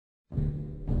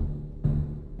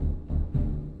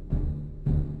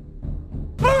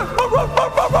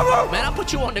Man, I'll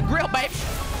put you on the grill, baby.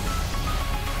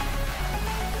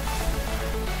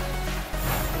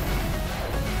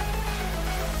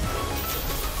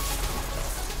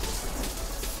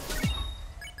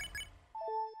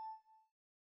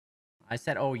 I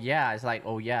said, oh yeah. It's like,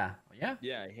 oh yeah. Oh, yeah?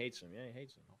 Yeah, he hates him. Yeah, he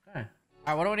hates him. Okay. All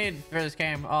right, what do we need for this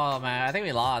game? Oh, man. I think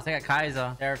we lost. I got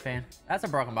Kaiser. Seraphine. That's a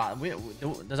broken bot.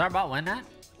 Does our bot win that?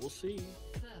 We'll see.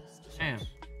 Damn.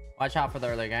 Watch out for the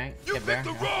early gang. You picked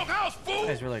the wrong house, fool!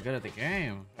 He's really good at the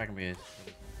game. That can be.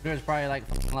 Dude's probably like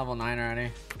level 9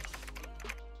 already.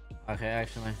 Okay,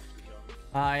 actually.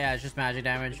 Yeah, it's just magic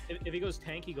damage. If he goes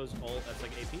tank, he goes all. That's like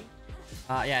AP.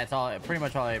 Yeah, it's all pretty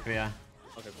much all AP. Yeah.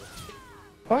 Okay, cool.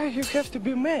 Why you have to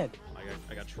be mad?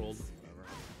 I got trolled.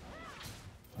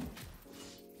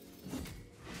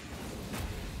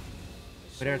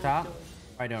 Udyr top. What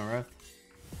are you doing, Rift?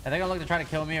 Are they gonna look to try to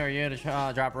kill me or you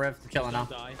to drop Rift? Killing now.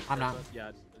 I'm not. Yeah,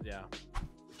 yeah.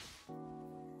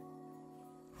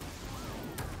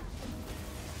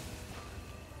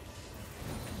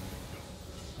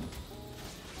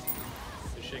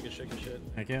 Good shit.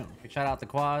 Thank you. Big shout out to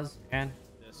Quaz. Again.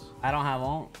 Yes. I don't have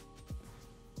ult.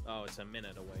 Oh, it's a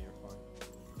minute away. You're fine.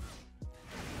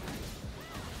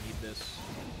 Need this.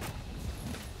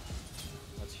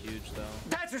 That's huge, though.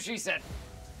 That's what she said.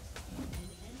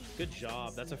 Good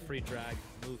job. That's a free drag.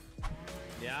 Move.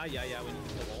 Yeah. We need to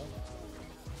kill ult.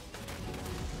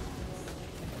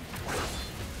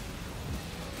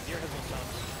 Deer has no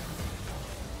subs.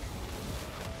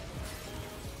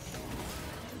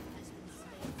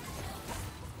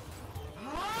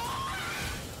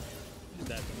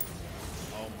 Dead.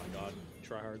 Oh my god.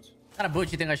 Tryhards. What kind of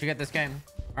boot you think I should get this game?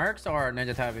 Mercs or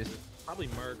Ninja Tobias? Probably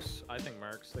Mercs. I think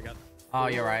Mercs. They got. Oh,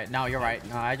 you're right. No, you're right.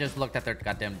 No, I just looked at their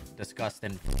goddamn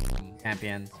disgusting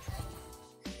champions.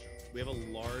 We have a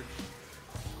large.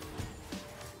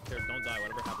 Here, don't die.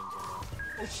 Whatever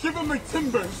happens. Shiver my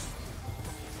timbers!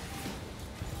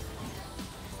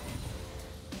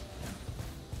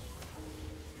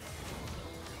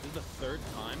 This is the third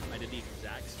time I did the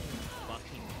exact same fucking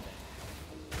thing.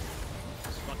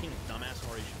 This fucking dumbass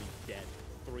Ori should be dead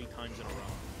 3 times in a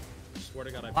row. I swear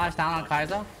to God, I Flash down on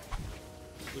Kaiser.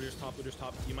 Udyr's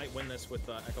top. You might win this with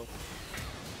Echo.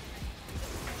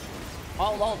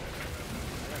 Oh, lol.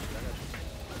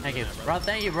 Thank you, bro.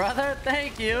 Thank you, brother.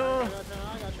 Thank you. Yo,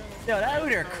 that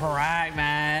Udyr crack,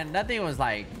 man. That thing was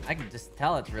like, I can just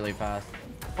tell it's really fast.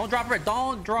 Don't drop Rift.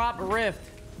 Don't drop Rift.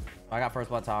 I got first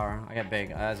blood tower. I get big.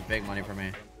 That's big money for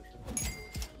me.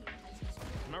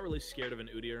 I'm not really scared of an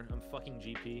Udyr. I'm fucking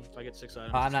GP. If I get 6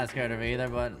 items. I'm not scared of it either,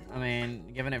 but I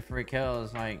mean, giving it free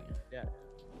kills, like, yeah,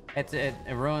 it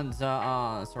ruins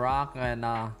Sirac and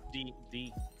D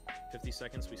 50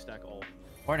 seconds. We stack all.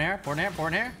 Port in here.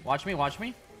 Watch me.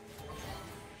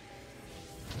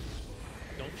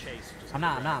 Don't chase. Just I'm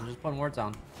not. I'm just putting words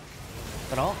on.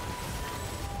 But all.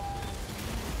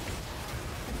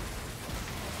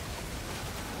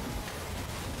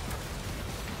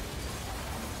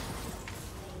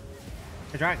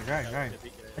 Dragon.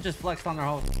 I just flexed on their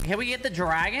whole. Can we get the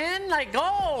dragon? Like,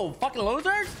 go! Fucking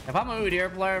losers! If I'm a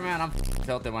Udyr player, man, I'm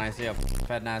tilted when I see a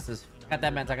fed nasses. I got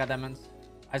that mens. I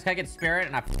just gotta get spirit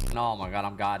and oh my god,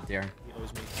 I'm god tier. He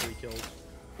owes me 3 kills.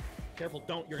 Careful,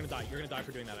 don't. You're gonna die. You're gonna die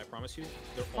for doing that. I promise you.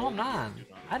 Oh, I'm not.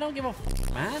 I don't give a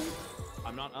man.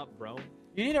 I'm not up, bro.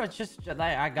 You need to just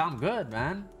like I'm good,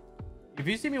 man. If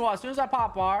you see me walk, as soon as I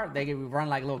pop bar, they run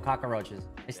like little cockroaches.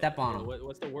 I step on them.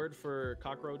 What's the word for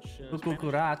cockroach?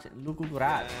 Cucaracha.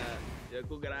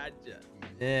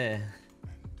 Yeah.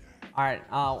 All right.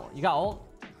 You got ult?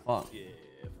 Fuck. Yeah.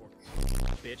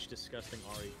 Bitch, disgusting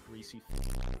Ari, greasy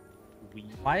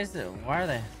weed. Why are they?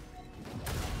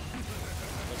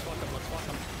 Let's fuck them.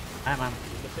 Alright, man.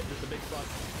 The big fuck.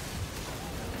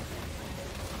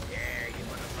 Yeah, you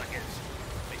motherfuckers.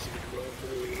 Basically roll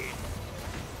through here.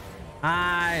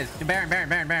 Nice.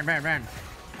 Baron.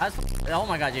 That's, oh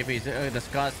my god, JP is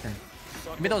disgusting.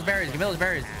 Give me those berries.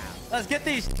 Let's get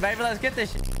these, baby. Let's get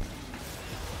this. Dude,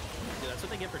 that's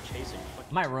what they get for chasing.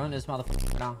 I might ruin this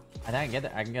motherfucker now. I think I can get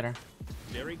it. I can get her.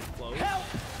 Very close. Help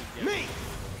me!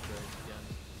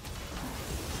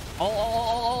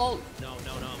 Oh. No,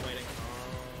 I'm waiting.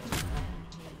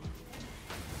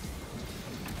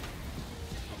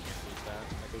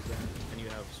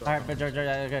 Alright, but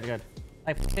good.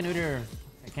 Like, fucking Udyr.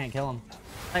 I can't kill him.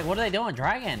 Like, what are they doing?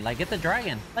 Dragon. Like, get the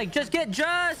dragon. Like, just get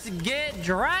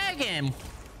dragon.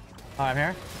 Oh, I'm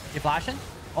here. You flashing?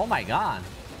 Oh my god.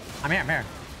 I'm here.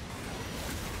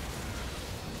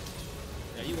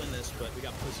 Yeah, you win this, but we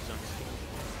got pussies on this team.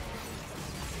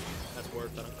 That's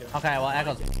worth. I don't care. Okay, well,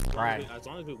 Echo's right. As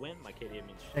long as we win, my KD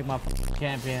means shit. Take my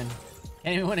champion.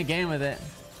 Can't even win a game with it.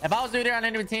 If I was udyr on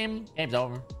any team, game's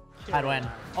over. I'd win.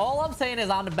 All I'm saying is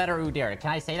I'm the better udyr.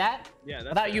 Can I say that? Yeah, that's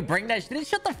without fair. you bring that shit.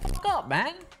 Shut the fuck up,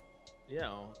 man.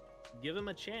 Yeah, give him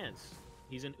a chance.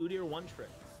 He's an udyr one trick.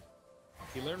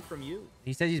 He learned from you.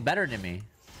 He says he's better than me.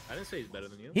 I didn't say he's better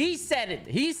than you. He said it.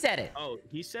 He said it. Oh,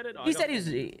 he said it? Oh, He said he's...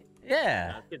 Nah, Yeah.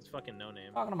 that kid's fucking no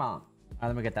name. Talking about. All right,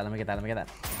 let me get that. Let me get that. Let me get that.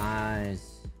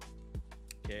 Nice.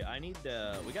 Okay, I need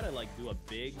we gotta like do a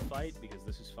big fight because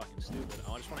this is fucking stupid.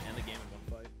 I just want to end the game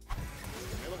in one fight.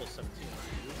 You're level 17.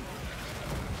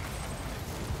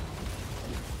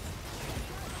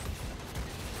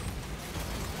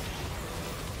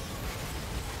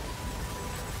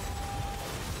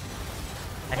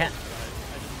 I can't.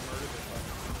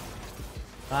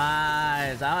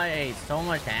 Guys, I ate so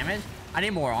much damage. I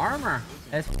need more armor.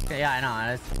 It's, yeah, I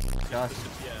know. It's just...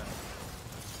 Yeah.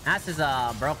 That's his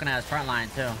broken ass front line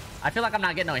too. I feel like I'm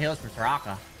not getting no heals from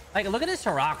Soraka. Like, look at this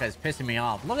Soraka is pissing me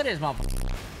off. Look at this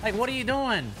motherfucker. Like, what are you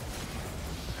doing?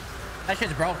 That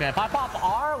shit's broken. If I pop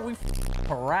R, we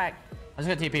correct. I'm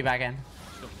just gonna TP back in.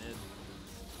 Let's go mid.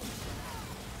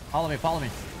 Follow me, follow me.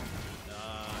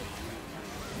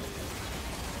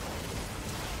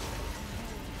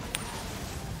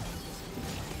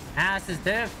 Ass is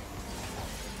diff.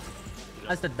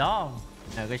 That's the dog.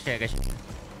 No, good shit, good shit.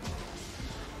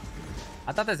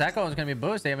 I thought this Echo was gonna be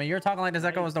boosted. I mean, you're talking like this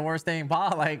Echo was the worst thing,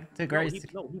 Paul. Like to Grace. He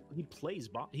plays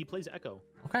he plays Echo.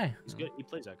 Okay. He's good. He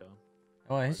plays Echo.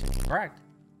 Well, he's correct.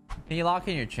 Can you lock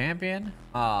in your champion?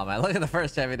 Oh man, look at the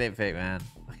first champion they pick, man.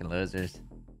 Fucking losers.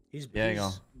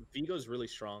 Vigo's really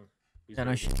strong. Yeah,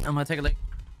 no shit. I'm gonna take a look.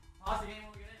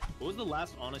 What was the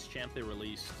last honest champ they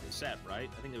released? Set, right?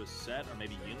 I think it was Set or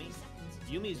maybe Yumi.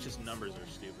 Yumi's just numbers are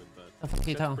stupid, but The fuck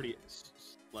you Set's tell? pretty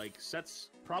like Set's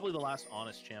probably the last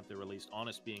honest champ they released.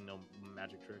 Honest being no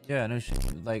magic trick. Yeah, no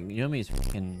shit. Like Yumi's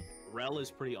fucking. Rel is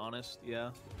pretty honest,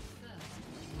 yeah.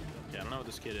 Yeah, I don't know what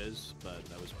this kid is, but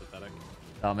that was pathetic.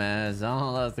 Oh man,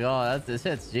 oh, let's go. That's this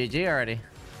shit's GG already.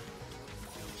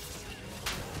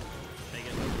 Take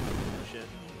it. Shit.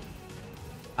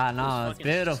 I know, it's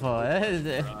beautiful.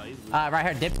 Right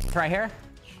here, dip right here.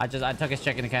 I took his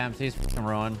chicken to camps. He's fucking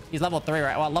ruined. He's level 3,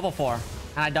 right? Well, level 4. And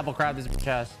I double crabbed his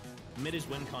chest. Mid is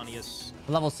win con, yes.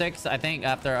 Level 6, I think,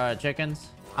 after chickens.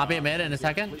 I'll be a mid in a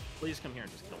second. Please come here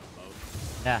and just kill them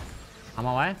both. Yeah. I'm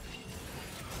on my way.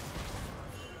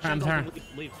 I'm turn.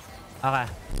 Leave. Okay.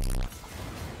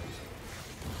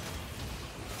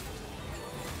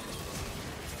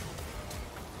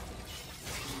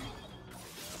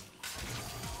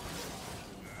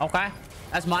 Okay.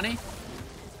 That's money.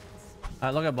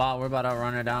 Alright, look at bot. We're about to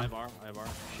run her down. I have R.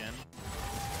 Shen.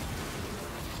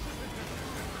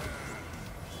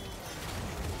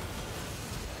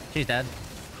 She's dead.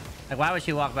 Like, why would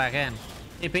she walk back in?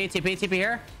 TP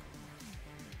here.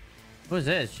 Who's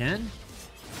this? Shin?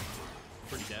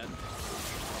 Pretty dead.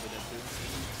 Probably dead too.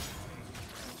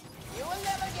 You will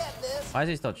never get this. Why is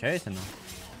he still chasing them?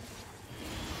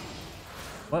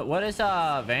 What is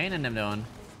Vayne and them doing?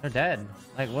 They're dead.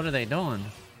 Like, what are they doing?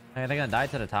 Are they gonna die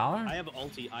to the tower? I have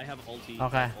ulti. I have ulti.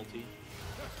 Okay. I have ulti.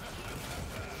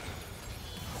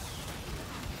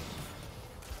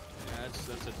 Yeah, that's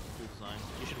a good design.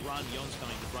 You should run. Yon's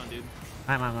coming. Just run, dude.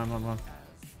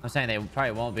 I'm saying they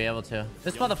probably won't be able to.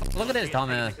 This motherfucker, look at this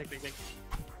dumbass. I'm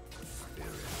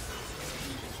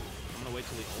gonna wait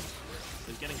till he ults.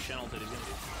 He's getting Shen ulted. He's gonna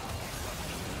be.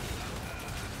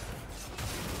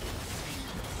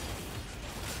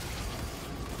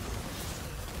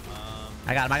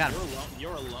 I got him.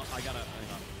 You're alone. I gotta.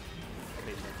 Hang on.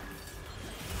 Okay, sorry.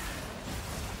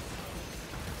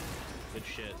 Good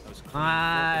shit. That was clean.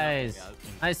 Nice. Yeah, that was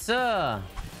clean. Nice, sir.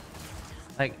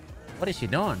 Like, what is she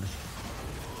doing?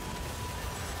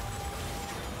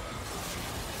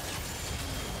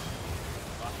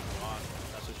 Fucking God.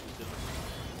 That's what she's doing.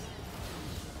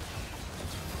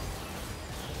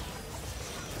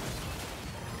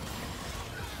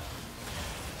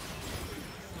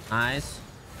 Nice.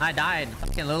 I died.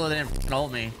 Fucking Lulu didn't fucking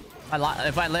hold me.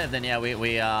 If I live, then yeah, we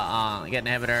get an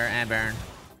inhibitor and Baron.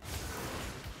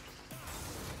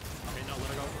 Okay, no, let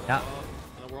her go. Yeah.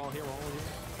 No, we're all here. We're all here.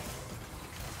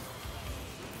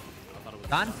 I thought it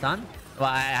was Done? Well,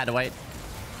 I had to wait.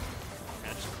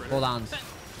 Yeah, just crit her. Cooldowns.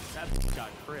 That got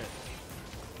crit.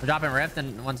 We're dropping Rift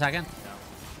in 1 second. No.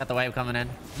 Got the wave coming in.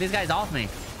 These guys off me.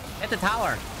 Hit the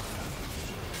tower.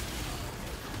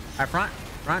 Alright,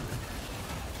 front.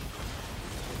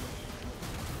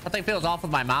 Something feels off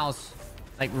with my mouse,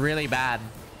 like really bad.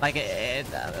 Like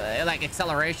like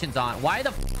acceleration's on. Why the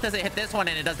f does it hit this one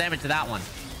and it does damage to that one?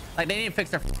 Like they need to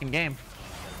fix their fucking game.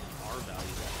 R value.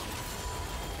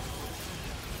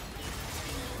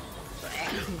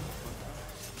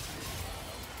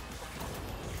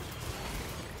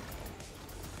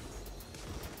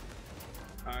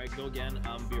 Alright, go again.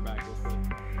 Be right back real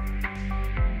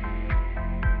quick.